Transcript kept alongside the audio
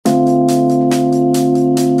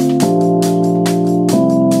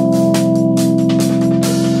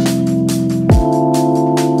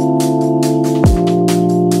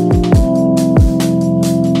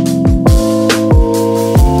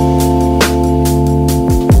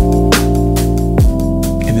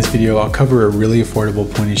video, I'll cover a really affordable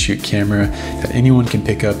point and shoot camera that anyone can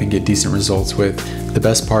pick up and get decent results with. The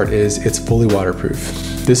best part is it's fully waterproof.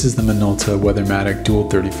 This is the Minolta WeatherMatic Dual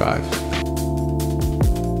 35.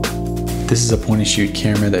 This is a point and shoot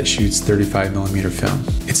camera that shoots 35mm film.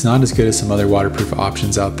 It's not as good as some other waterproof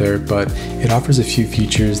options out there, but it offers a few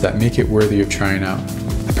features that make it worthy of trying out.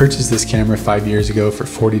 I purchased this camera 5 years ago for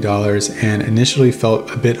 $40 and initially felt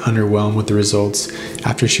a bit underwhelmed with the results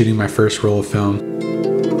after shooting my first roll of film.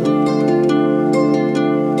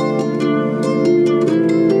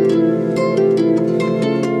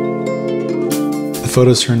 The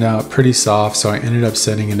photos turned out pretty soft, so I ended up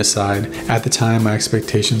setting it aside. At the time, my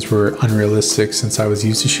expectations were unrealistic since I was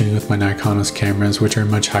used to shooting with my nikonos cameras, which are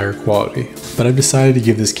much higher quality. But I've decided to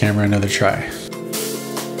give this camera another try.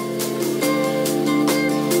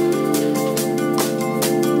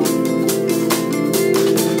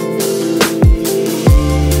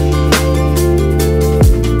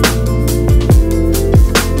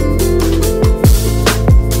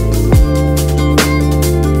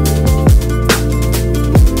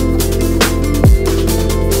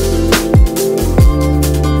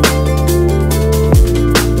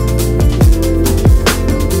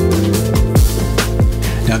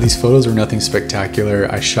 Now these photos were nothing spectacular.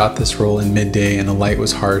 I shot this roll in midday and the light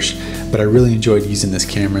was harsh, but I really enjoyed using this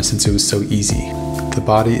camera since it was so easy. The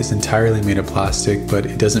body is entirely made of plastic, but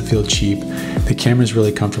it doesn't feel cheap. The camera is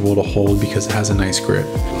really comfortable to hold because it has a nice grip.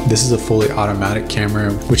 This is a fully automatic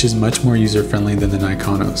camera, which is much more user-friendly than the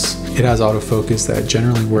nikonos. It has autofocus that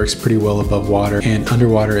generally works pretty well above water, and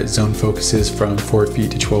underwater it zone focuses from 4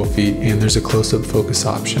 feet to 12 feet, and there's a close-up focus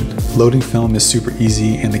option. Loading film is super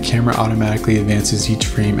easy, and the camera automatically advances each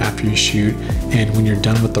frame after you shoot, and when you're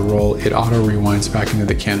done with the roll, it auto rewinds back into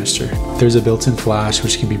the canister. There's a built-in flash,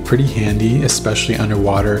 which can be pretty handy, especially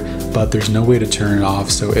underwater, but there's no way to turn it off,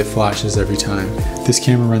 so it flashes every time. This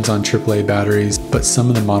camera runs on AAA batteries, but some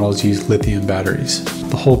of the models use lithium batteries.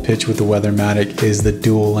 The whole pitch with the WeatherMatic is the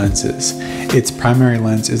dual lenses. Its primary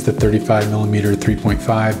lens is the 35mm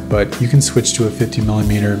 3.5, but you can switch to a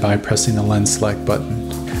 50mm by pressing the lens select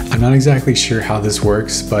button. I'm not exactly sure how this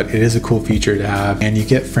works, but it is a cool feature to have, and you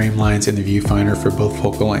get frame lines in the viewfinder for both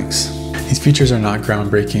focal lengths. These features are not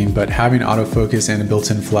groundbreaking, but having autofocus and a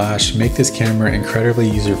built-in flash make this camera incredibly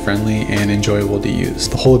user-friendly and enjoyable to use.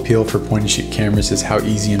 The whole appeal for point-and-shoot cameras is how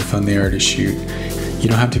easy and fun they are to shoot. You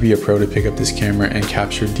don't have to be a pro to pick up this camera and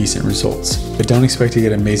capture decent results. But don't expect to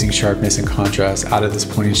get amazing sharpness and contrast out of this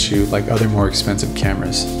point-and-shoot like other more expensive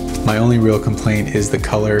cameras. My only real complaint is the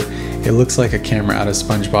color. It looks like a camera out of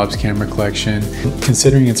SpongeBob's camera collection.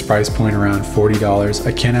 Considering its price point around $40,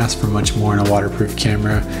 I can't ask for much more in a waterproof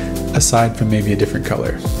camera, aside from maybe a different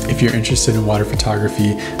color. If you're interested in water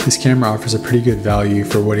photography, this camera offers a pretty good value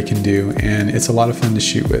for what it can do, and it's a lot of fun to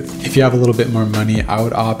shoot with. If you have a little bit more money, I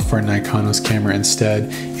would opt for a nikonos camera instead,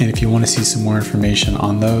 and if you want to see some more information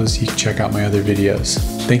on those, you can check out my other videos.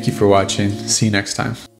 Thank you for watching. See you next time.